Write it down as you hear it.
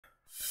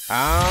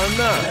I don't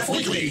know. FNF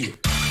Weekly.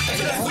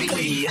 FNF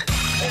Weekly.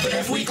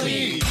 FNF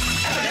Weekly.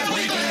 FNF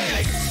Weekly.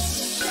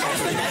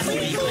 FNF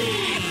Weekly.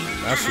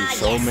 I see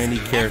so many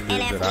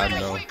characters that I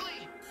know.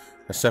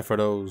 Except for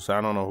those, I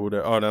don't know who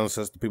they're. Oh, that's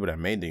just the people that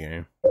made the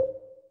game.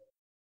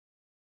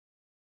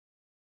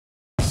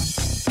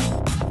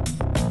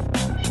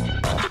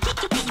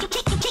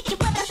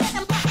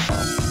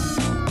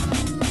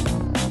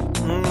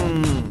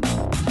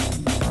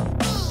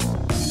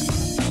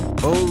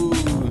 Oh.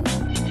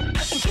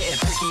 Getting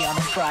freaky on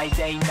a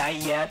Friday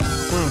night yet.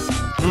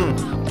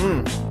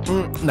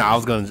 Nah, I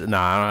was gonna.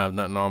 Nah, I don't have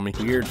nothing on me.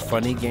 Weird,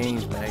 funny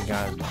games, man.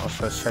 Guys,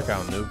 let's check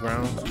out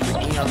Newgrounds.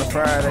 Freaky on the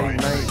Friday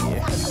night,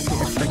 yeah.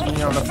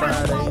 Freaky on the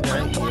Friday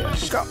night, yeah.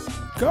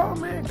 Go,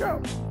 man, go,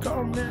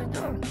 man,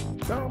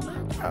 go,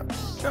 man,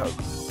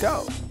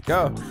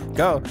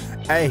 go.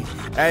 Hey.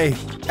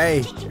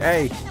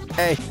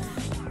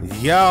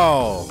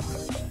 Yo,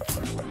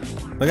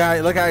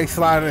 look how he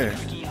slide in.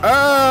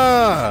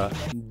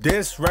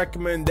 This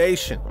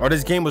recommendation, or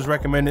this game was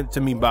recommended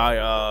to me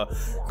by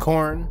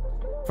Corn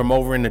from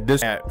over in the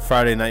Discord at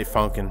Friday Night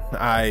Funkin'.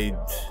 I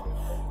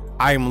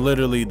am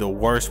literally the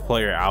worst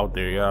player out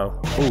there,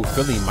 yo. Ooh,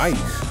 Philly Mice.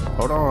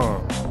 Hold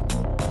on.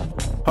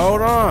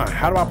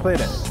 How do I play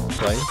that?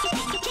 Play.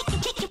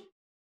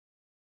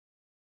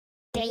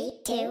 3,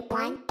 2,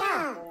 1, go.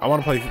 I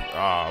want to play.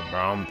 Oh, bro,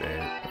 I'm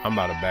dead. I'm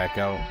about to back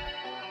out.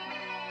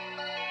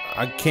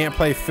 I can't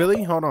play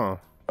Philly. Hold on.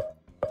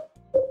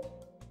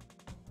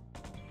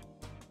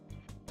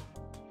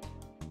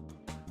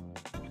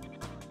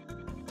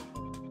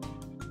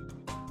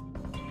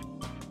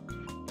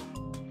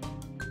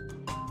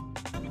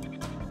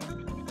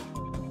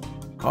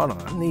 Hold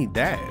on, I need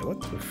that. What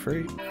the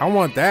freak? I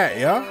want that,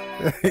 yo.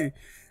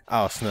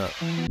 Oh, snap.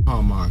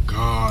 Oh my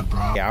God,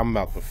 bro. Yeah, I'm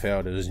about to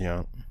fail this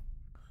jump.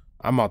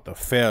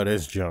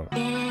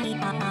 Okay.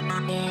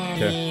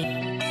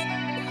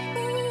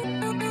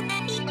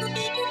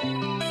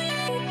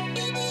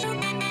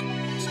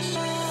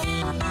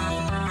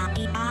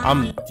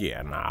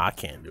 Yeah, nah, I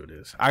can't do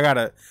this. I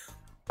gotta,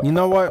 you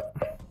know what?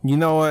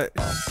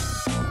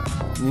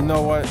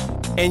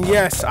 And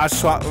yes, I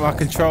swapped my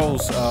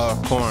controls,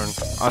 Corn.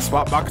 I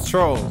swapped my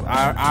controls.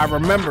 I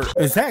remember.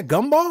 Is that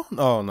Gumball?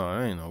 Oh, no,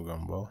 that ain't no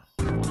Gumball.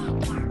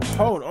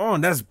 Hold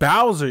on, that's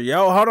Bowser,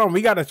 yo. Hold on,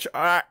 we gotta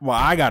try. Well,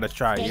 I gotta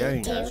try. Yeah,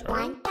 ain't gotta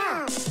try.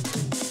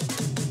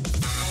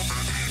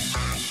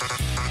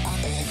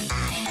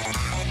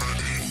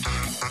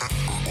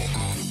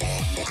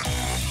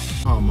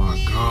 Oh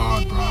my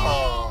God, bro.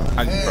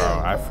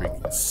 I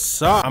freaking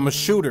suck. I'm a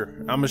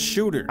shooter.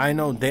 I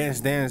know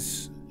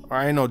dance. Or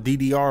I ain't no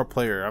DDR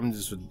player. I'm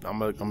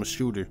a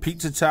shooter.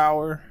 Pizza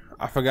Tower.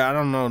 I forgot. I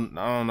don't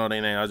know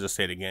their name. I'll just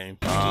say the game.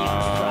 Is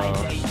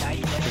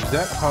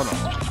that? Hold on.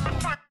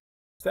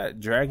 Is that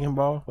Dragon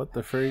Ball? What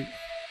the freak?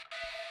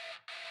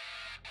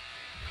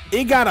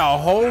 It got a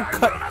whole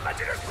cut.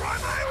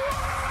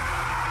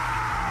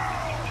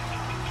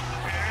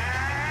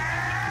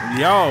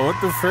 Yo,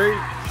 what the freak?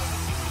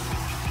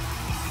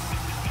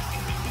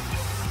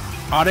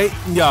 Are they?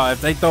 Yo,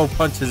 if they throw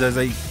punches as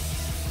they.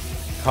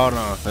 Hold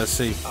on, let's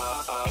see.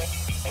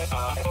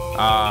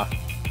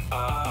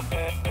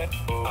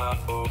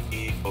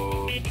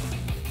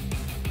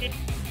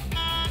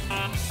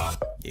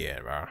 Yeah,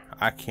 bro,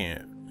 I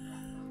can't.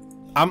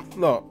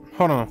 Look,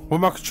 hold on, with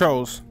my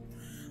controls.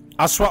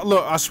 I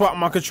swapped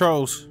my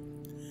controls.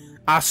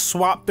 I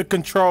swapped the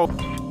control.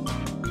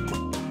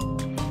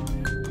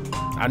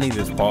 I need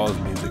this pause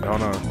music,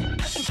 hold on. Getting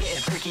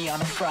freaky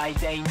on a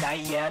Friday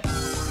night yet.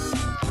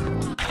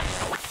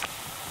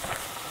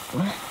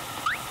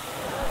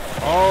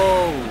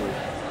 Oh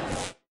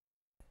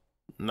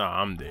no,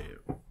 I'm dead.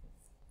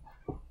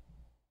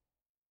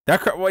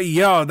 That crap, wait,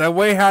 yo, that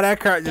way how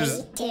that crap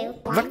just 3, 2,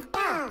 1,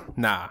 go.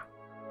 nah.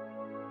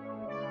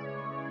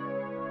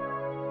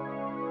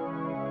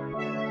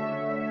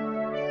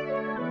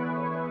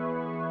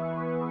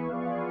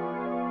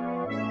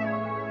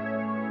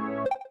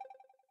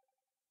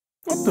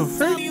 What the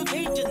freak?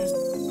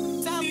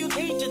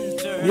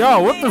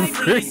 Yo, what the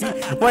freak?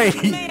 Wait.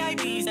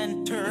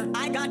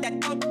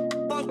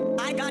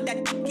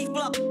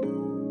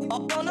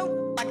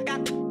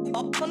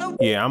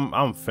 Yeah,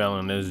 I'm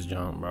failing this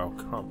jump, bro.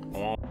 Come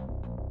on.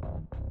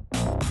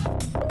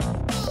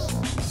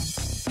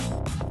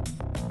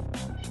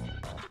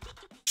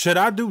 Should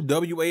I do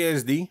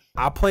WASD?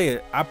 I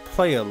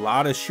play a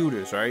lot of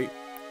shooters, right?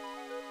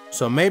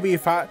 So maybe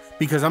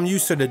because I'm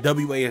used to the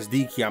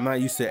WASD key, I'm not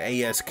used to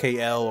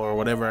ASKL or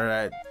whatever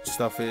that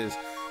stuff is.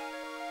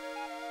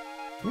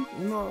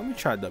 Let me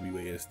try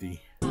WASD.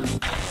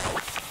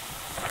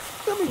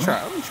 Let me try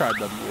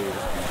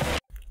WASD.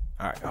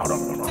 All right, hold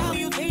on.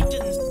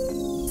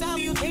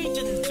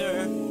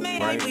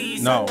 Right?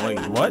 No, wait,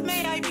 what?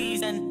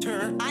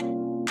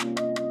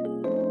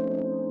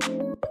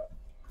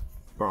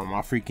 Bro,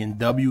 my freaking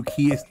W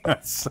key is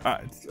not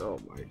signed. Oh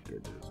my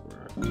goodness,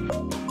 bro.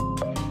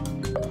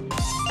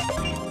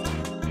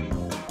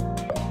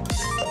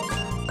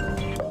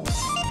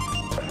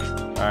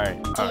 All right.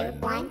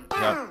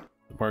 Yep.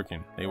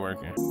 working. They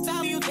working.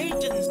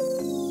 Salutations,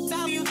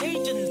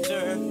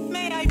 sir.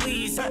 May I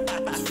please?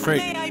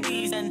 May I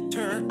please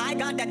enter? I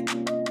got that.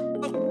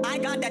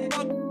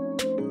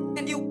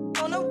 And you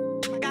don't know?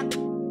 I got.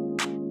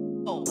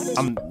 Oh.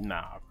 I'm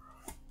nah.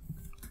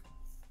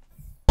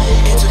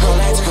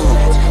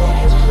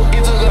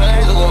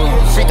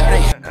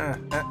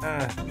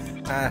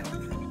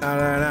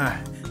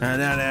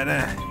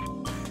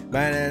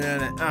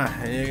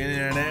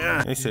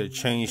 They said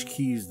change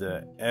keys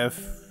to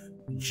F,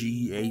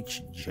 G,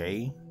 H,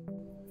 J.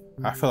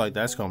 I feel like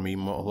that's gonna be a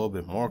little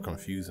bit more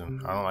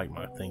confusing. I don't like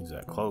my things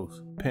that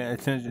close. Pay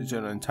attention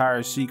to the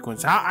entire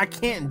sequence. I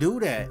can't do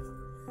that.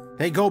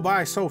 They go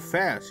by so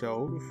fast,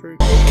 yo. What the freak?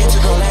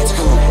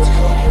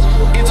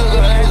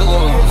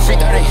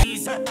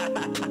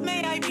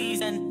 May I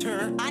please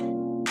enter?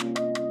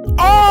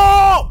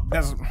 Oh,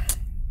 that's.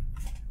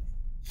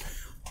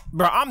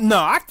 Bro,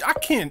 I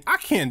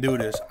can't do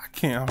this. I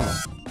can't.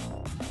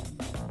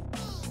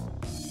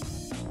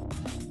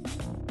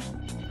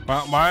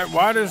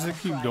 Why does it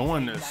keep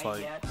doing this?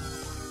 Like,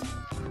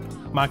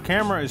 my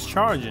camera is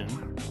charging.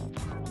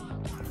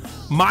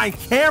 My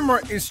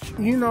camera is,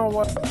 you know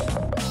what?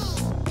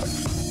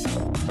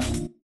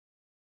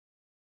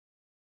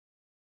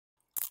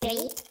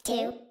 Three,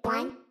 two,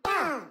 one,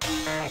 go.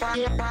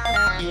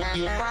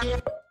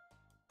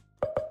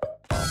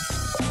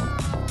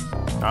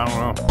 I don't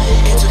know.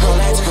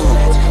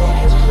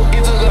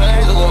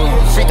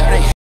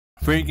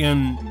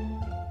 Freaking.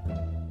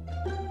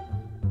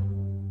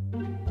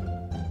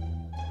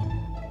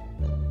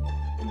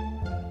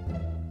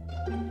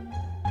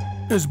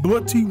 It's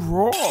bloody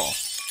raw.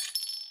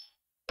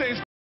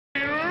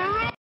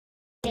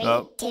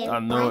 Oh, I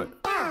know it.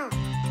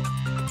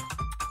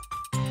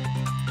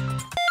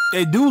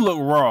 They do look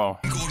raw.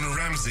 Gordon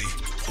Ramsay,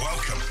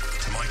 welcome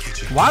to my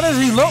kitchen. Why does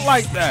he look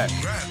like that?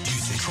 Grab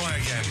juicy, try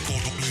again.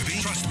 Gordon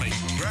Bluey, trust me.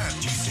 Grab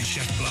juicy,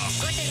 chef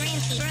blast. Gordon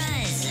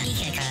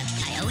Ramsay,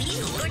 I owe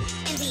you.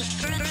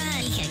 Gordon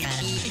Ramsay,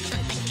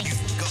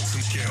 You've got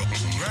some skill.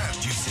 Grab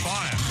juicy,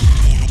 fire.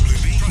 Gordon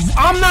Bluey, trust me.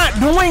 I'm not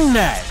doing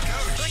that.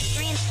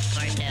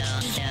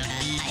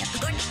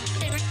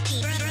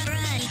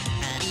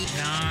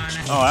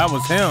 Oh, that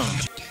was him.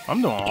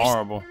 I'm doing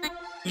horrible.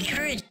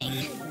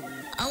 Encouraging.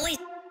 Always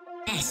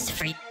best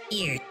for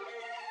years.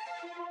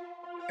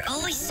 You're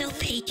always so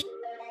patient.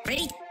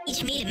 Ready to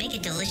teach me to make a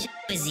delicious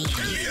cuisine.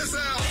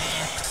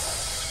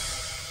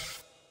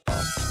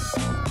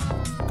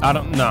 I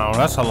don't know.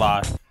 That's a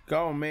lie.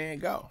 Go, man,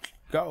 go.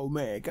 Go,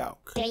 man, go.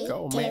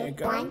 Go, man,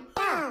 go.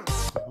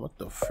 What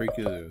the freak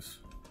is this?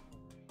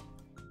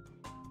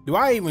 Do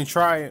I even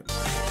try it?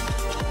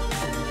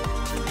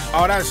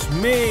 Oh, that's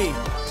me.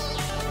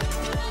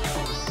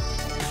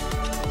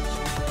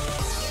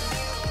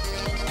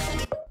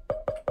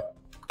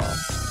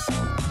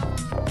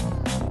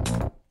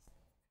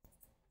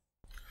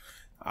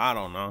 I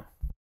don't know.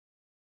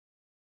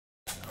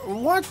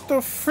 What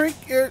the freak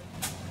is...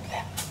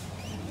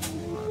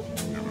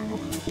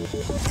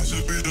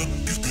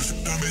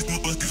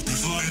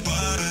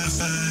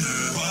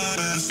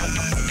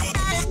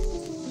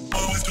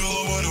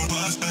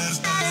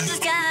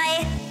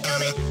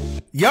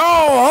 Yo,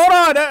 hold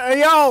on.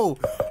 Yo,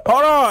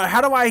 hold on.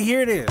 How do I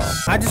hear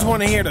this? I just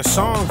want to hear the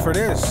song for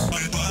this.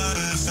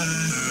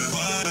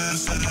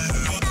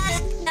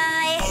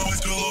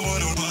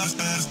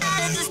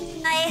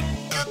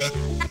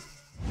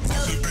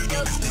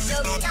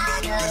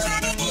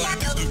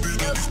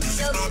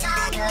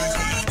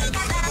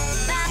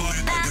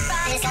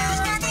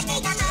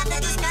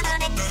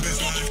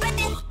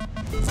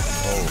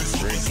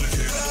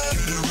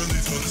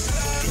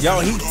 Yo,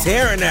 he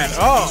tearing that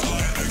up.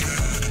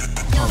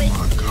 Oh my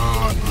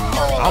God,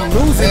 bro. I'm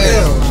losing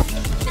it.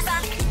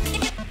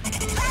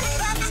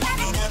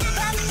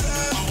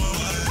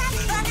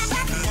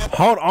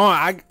 Hold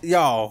on,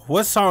 yo,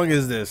 what song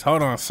is this?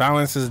 Hold on,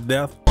 Silence is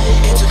Death.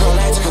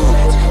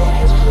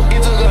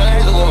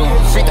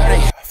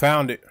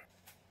 Found it.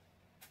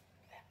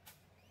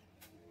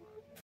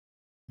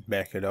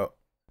 Back it up.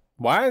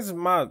 Why is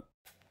my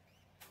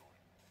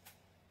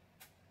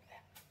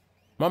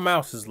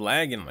mouse is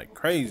lagging like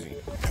crazy?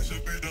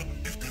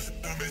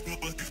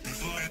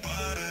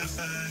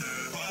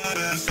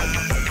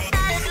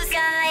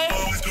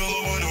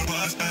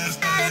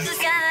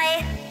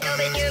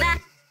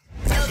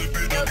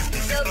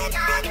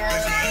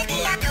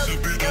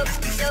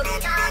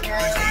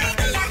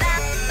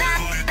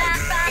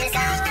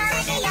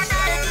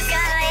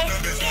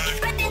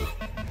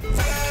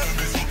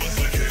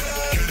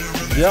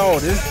 Yo,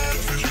 this.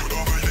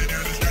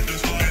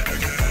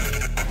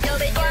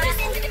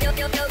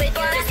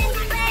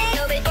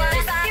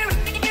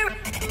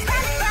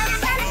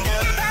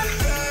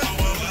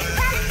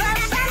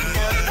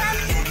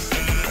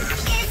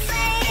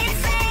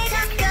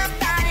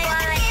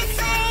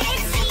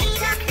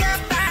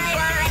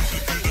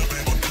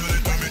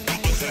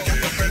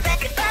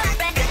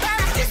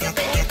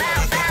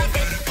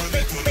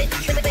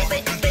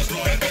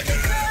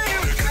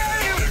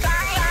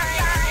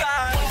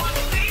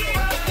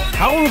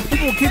 How do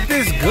people get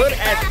this good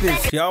at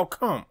this, yo?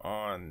 Come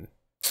on.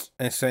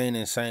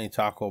 Insane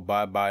taco.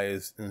 Bye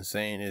is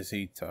insane. Is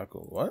he taco?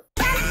 What?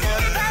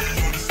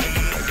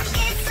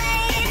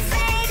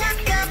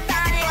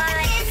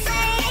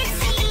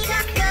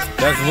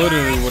 That's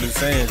literally what it's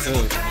saying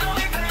too.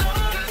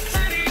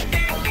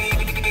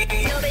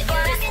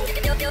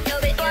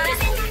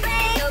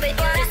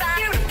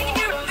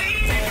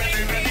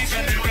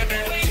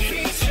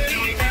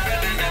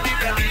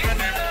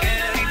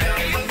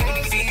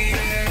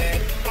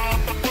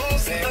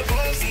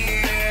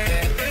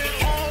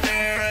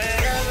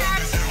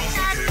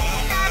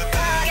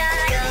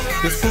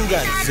 This fool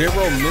got 0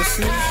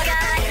 misses.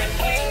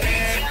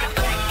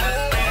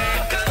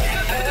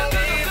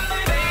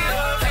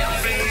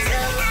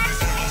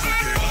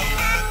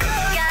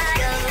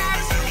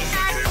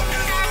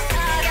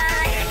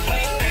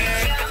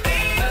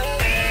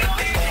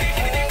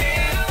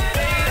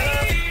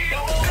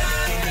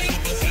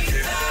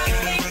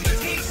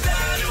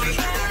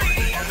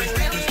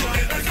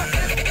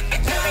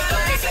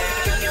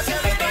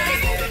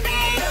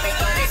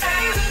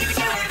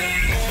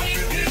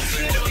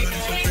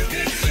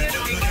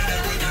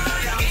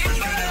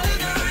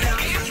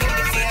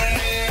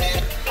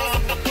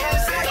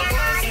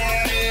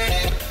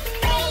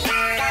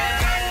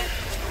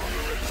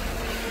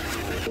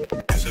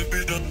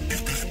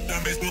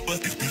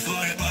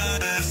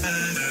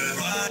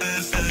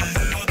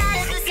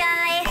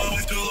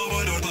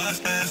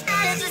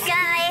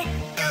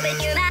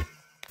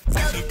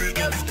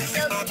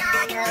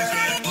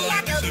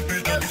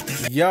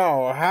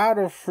 Yo, how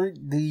the freak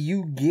do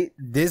you get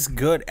this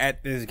good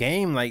at this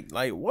game? Like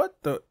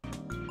what the?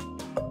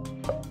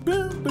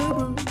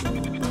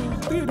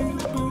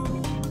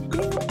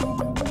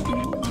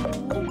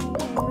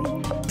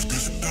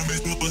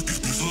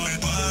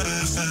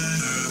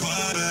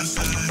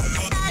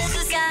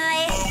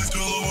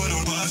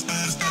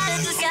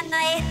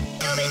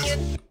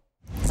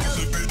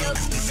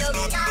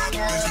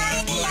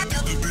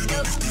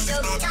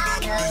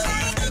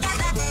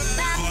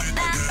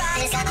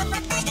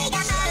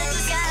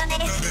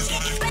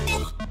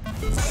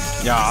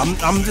 Yeah,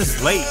 I'm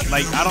just late.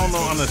 Like, I don't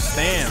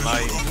understand.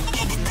 Like,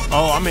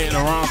 oh, I'm in the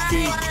wrong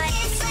key.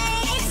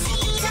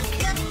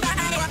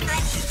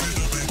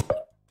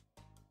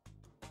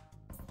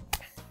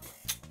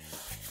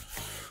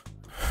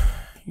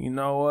 You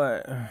know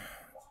what?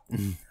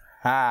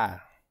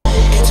 Ha.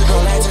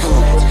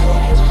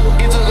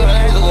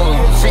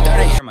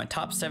 Here are my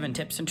top 7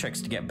 tips and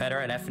tricks to get better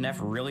at FNF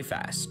really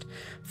fast.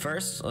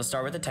 First, let's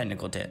start with the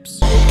technical tips.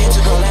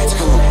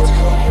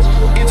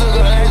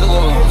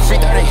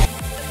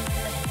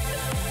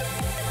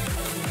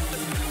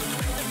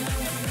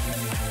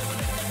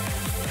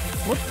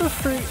 What the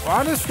freak?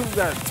 Why does fool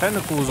got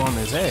tentacles on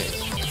his head?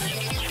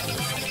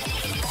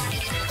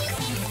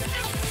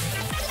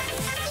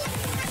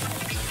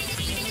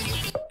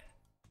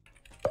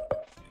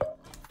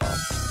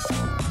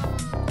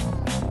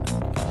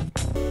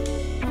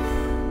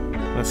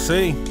 Let's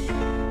see.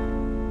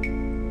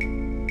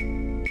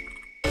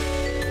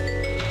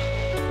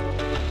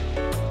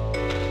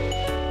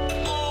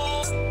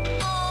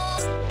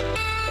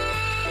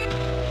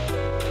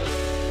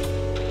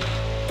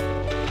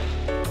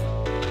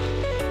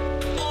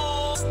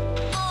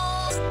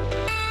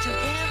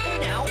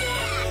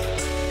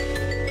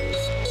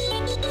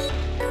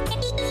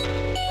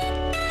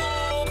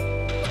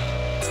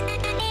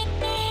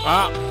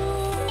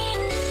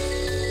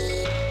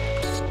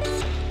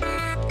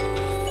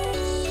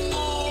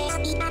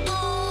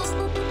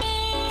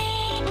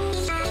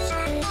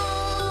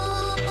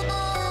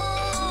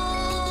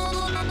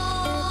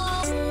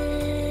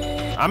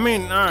 I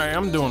mean, alright,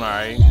 I'm doing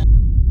alright.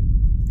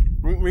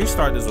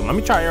 Restart this one. Let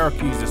me try arrow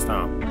keys this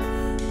time.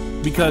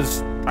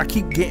 Because I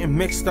keep getting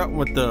mixed up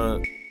with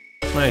the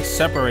when they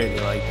separate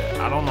it like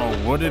that. I don't know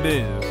what it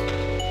is.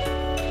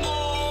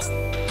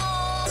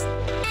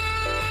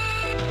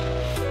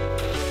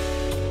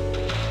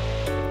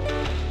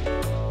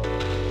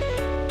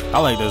 I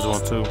like this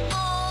one too.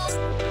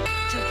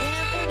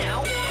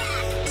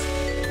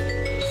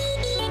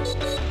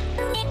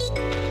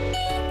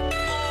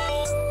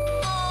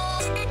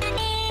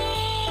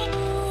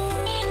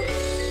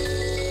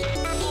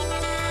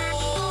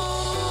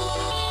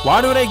 Why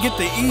do they get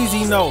the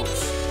easy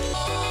notes?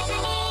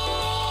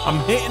 I'm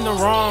hitting the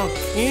wrong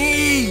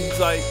keys,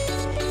 like.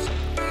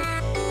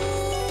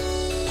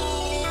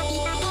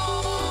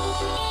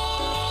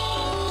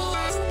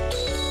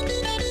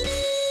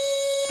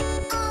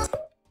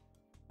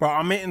 Bro,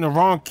 I'm hitting the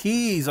wrong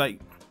keys,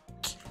 like.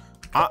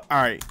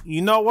 Alright,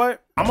 you know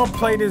what? I'm gonna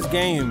play this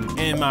game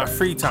in my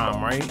free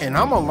time, right? And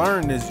I'm gonna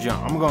learn this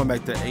jump. I'm going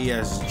back to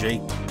ASJ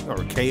or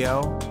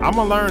KL. I'm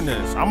gonna learn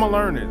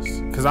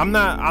this. Cause I'm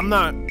not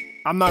gonna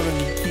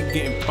keep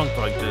getting punked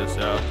like this,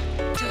 yo.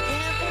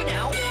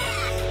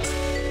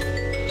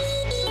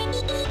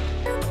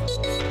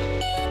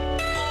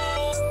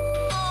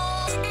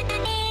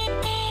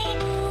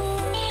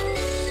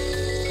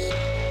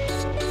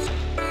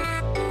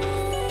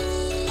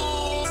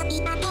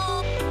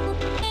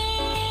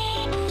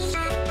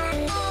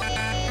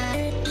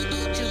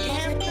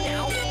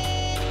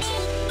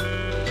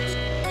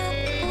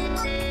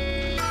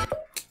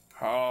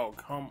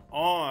 Come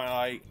on,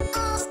 like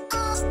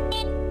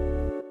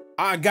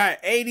I got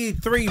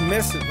 83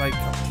 misses. Like,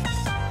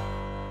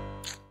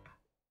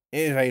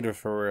 it's hater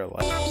for real.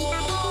 Like,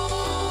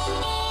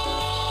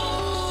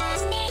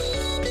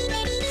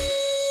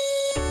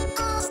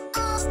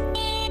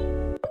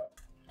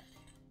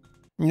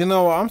 you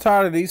know, I'm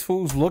tired of these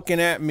fools looking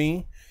at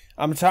me.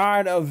 I'm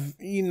tired of,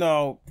 you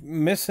know,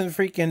 missing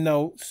freaking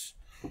notes.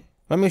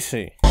 Let me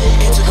see.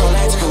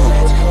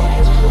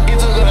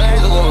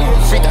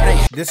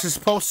 This is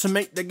supposed to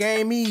make the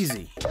game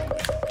easy.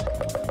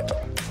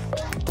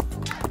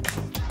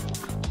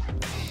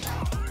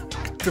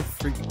 The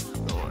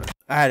freaking door.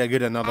 I had to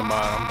get another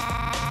mod.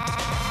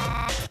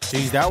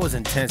 Jeez, that was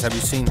intense. Have you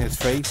seen his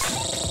face?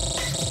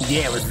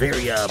 Yeah, it was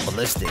very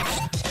ballistic.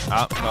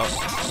 Oh.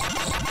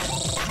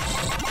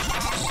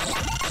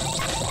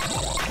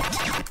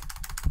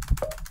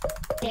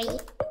 3,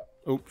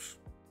 Oops.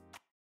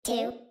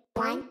 2,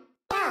 1,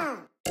 go.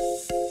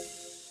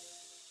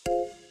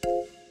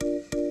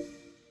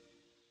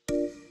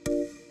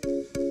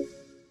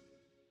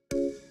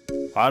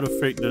 How the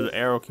freak do the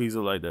arrow keys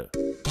look like that?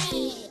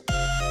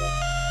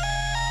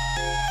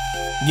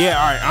 Yeah,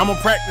 all right. I'm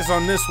gonna practice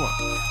on this one.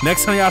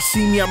 Next time y'all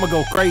see me, I'm gonna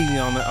go crazy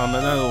on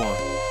another one.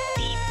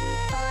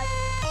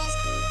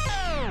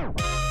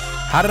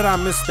 How did I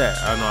miss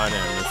that? I know I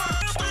didn't miss it.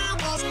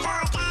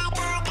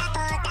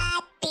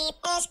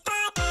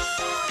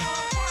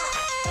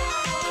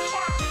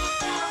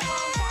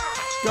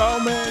 Go,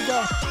 man,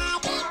 go.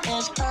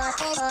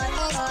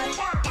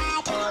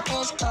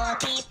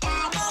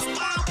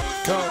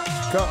 Go,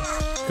 go,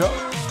 go,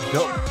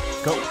 go,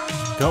 go,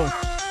 go,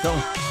 go,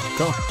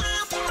 go.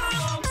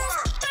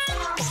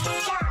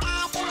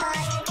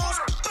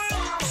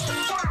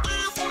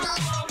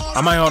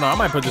 Hold on, I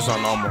might put this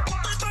on normal.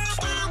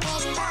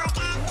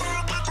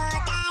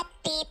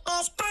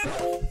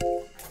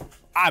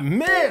 I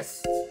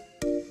missed!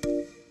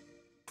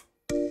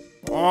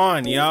 Come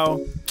on,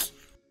 yo.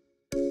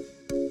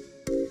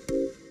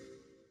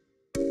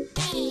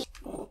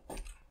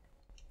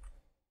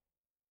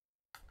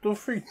 The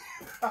freak.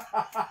 Come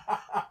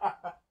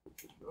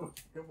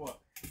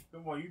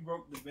on, you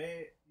broke the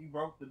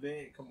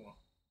bed. Come on.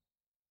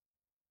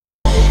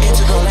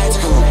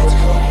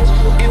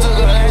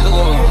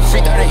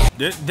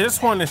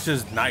 This one is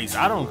just nice.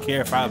 I don't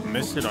care if I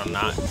missed it or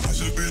not.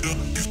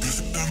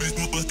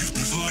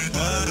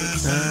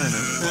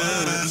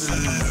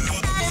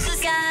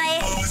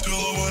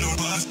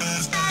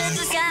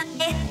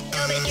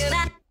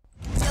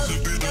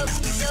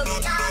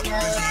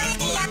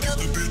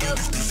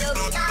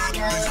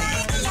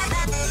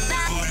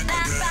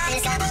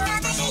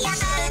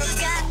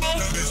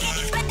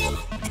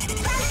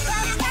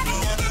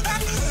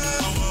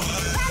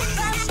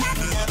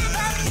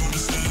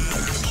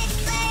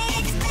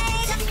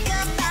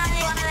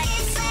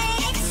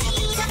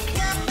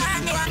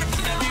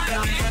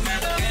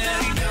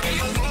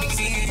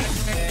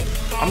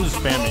 I'm just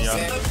spamming y'all.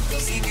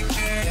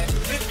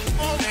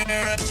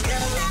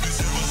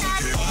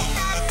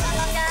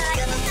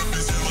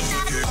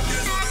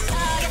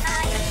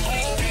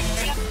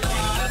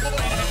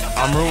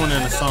 I'm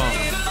ruining the song.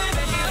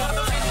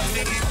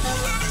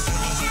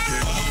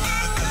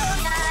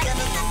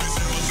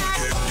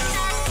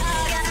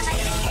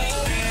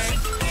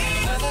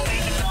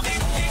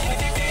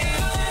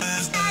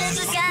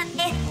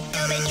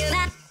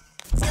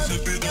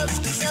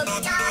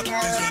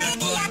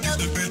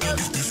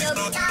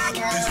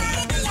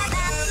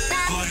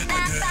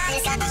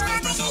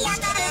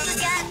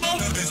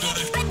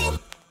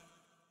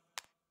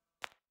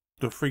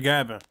 The free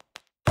gabbing.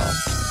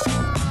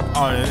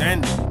 Oh, it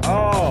ended.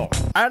 Oh,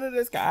 out of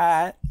this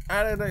guy.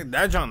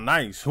 That junk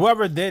nice.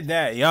 Whoever did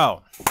that,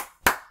 yo.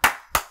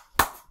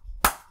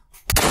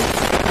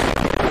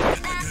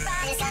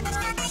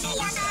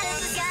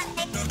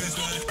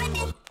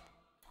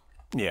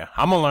 Yeah,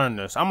 I'm gonna learn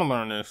this.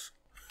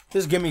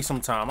 Just give me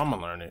some time. I'm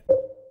gonna learn it.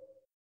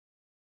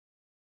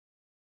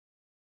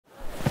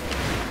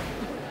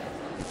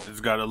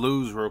 Just gotta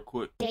lose real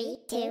quick. 3,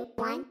 2,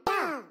 1,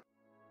 go.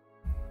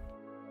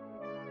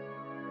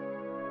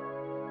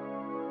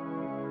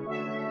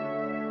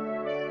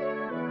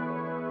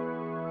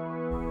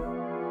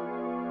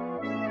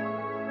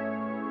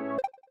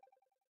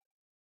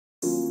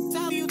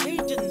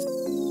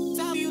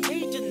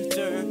 Salutations,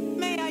 sir.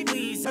 May I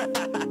please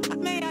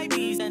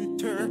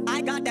enter?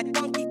 I got that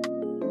funky.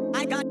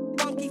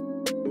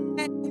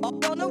 And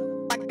oh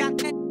no, I got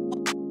that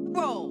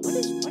roll.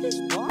 What is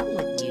wrong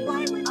with you?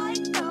 Why would I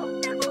know?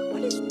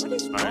 What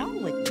is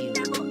wrong with you?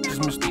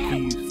 Just Mr.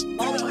 Keys.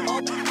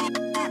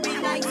 Be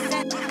nice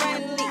and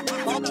friendly.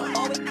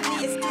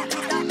 Please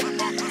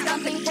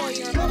something for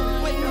your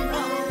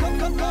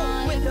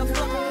with the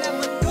flow,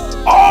 never go.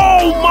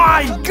 Oh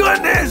my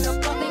goodness!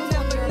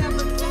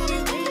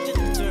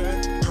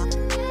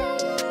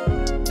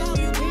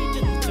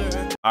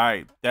 All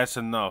right, that's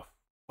enough.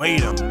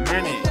 Wait a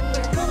minute.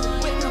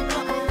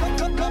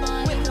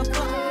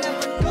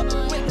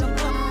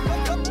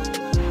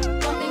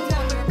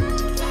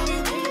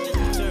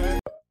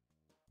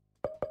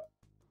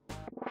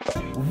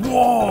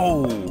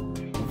 Whoa!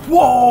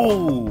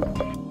 Whoa!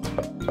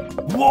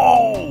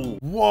 Whoa!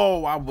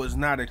 Whoa! I was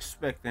not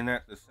expecting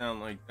that to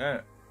sound like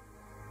that.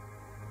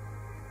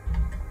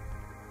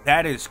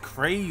 That is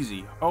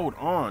crazy. Hold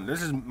on.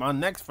 This is my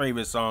next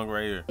favorite song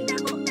right here.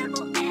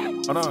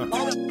 Hold on.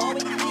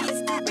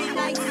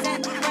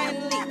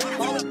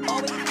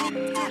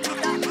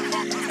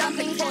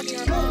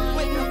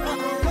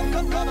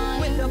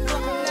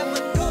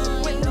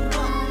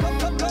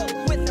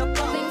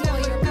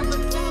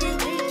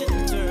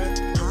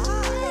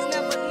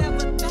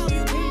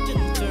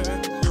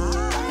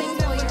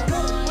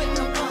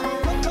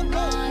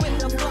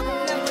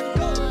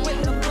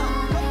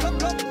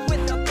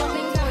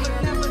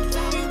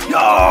 Yo!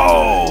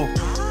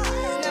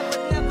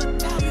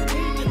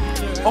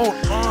 Hold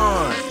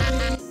on.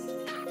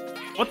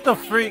 What the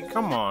freak?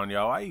 Come on,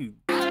 yo. Why you?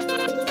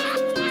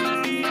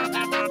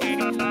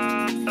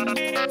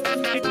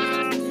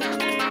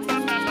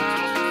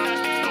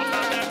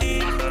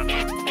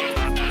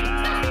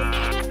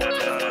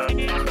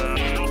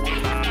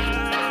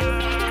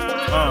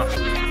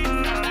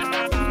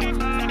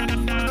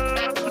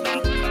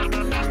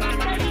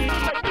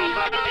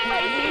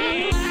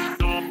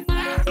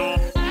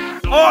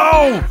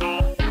 Oh!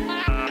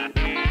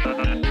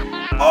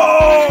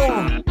 Oh!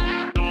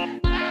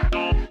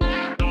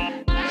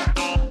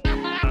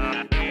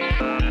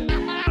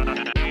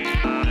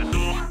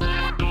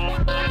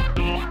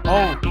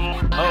 Oh!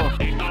 Oh!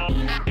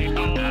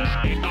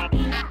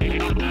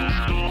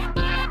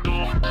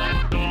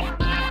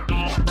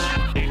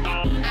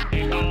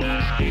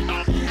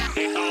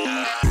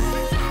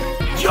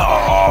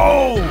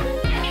 Yo!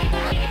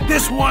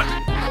 This one.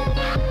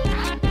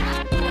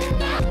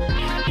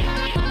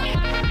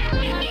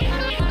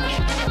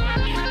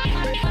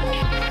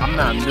 I'm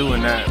not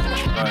doing that, but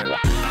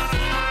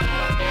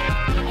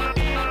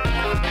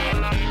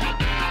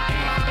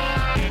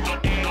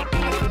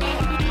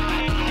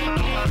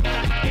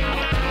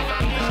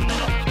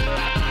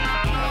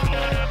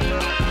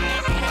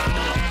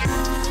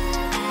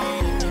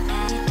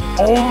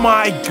oh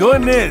my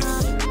goodness.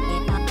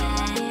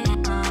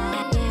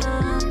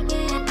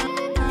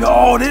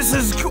 Yo, this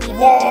is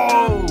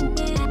whoa.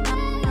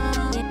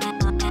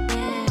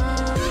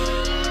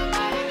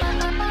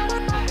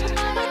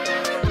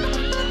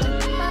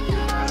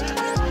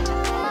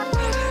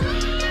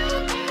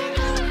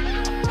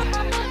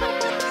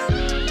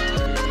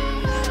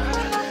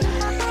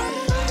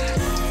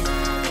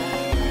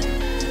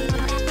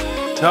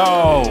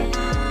 No,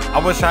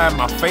 I wish I had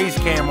my face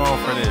cam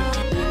on for this.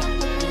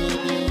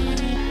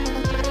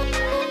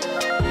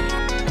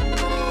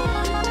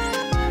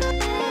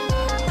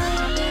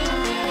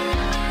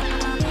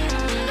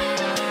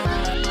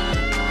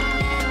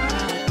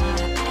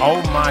 Oh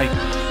my.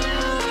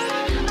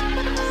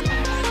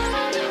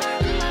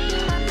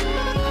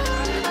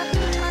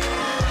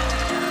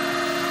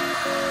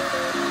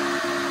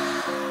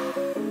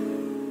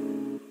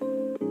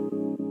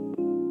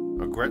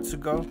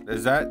 Agretsugo?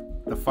 Is that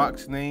the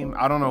fox name?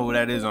 I don't know who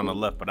that is on the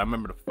left, but I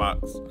remember the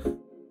fox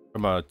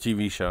from a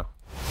TV show.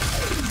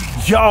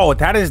 Yo,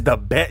 that is the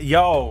best.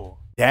 Yo,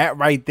 that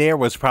right there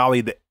was probably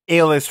the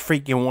illest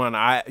freaking one.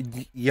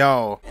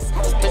 Yo.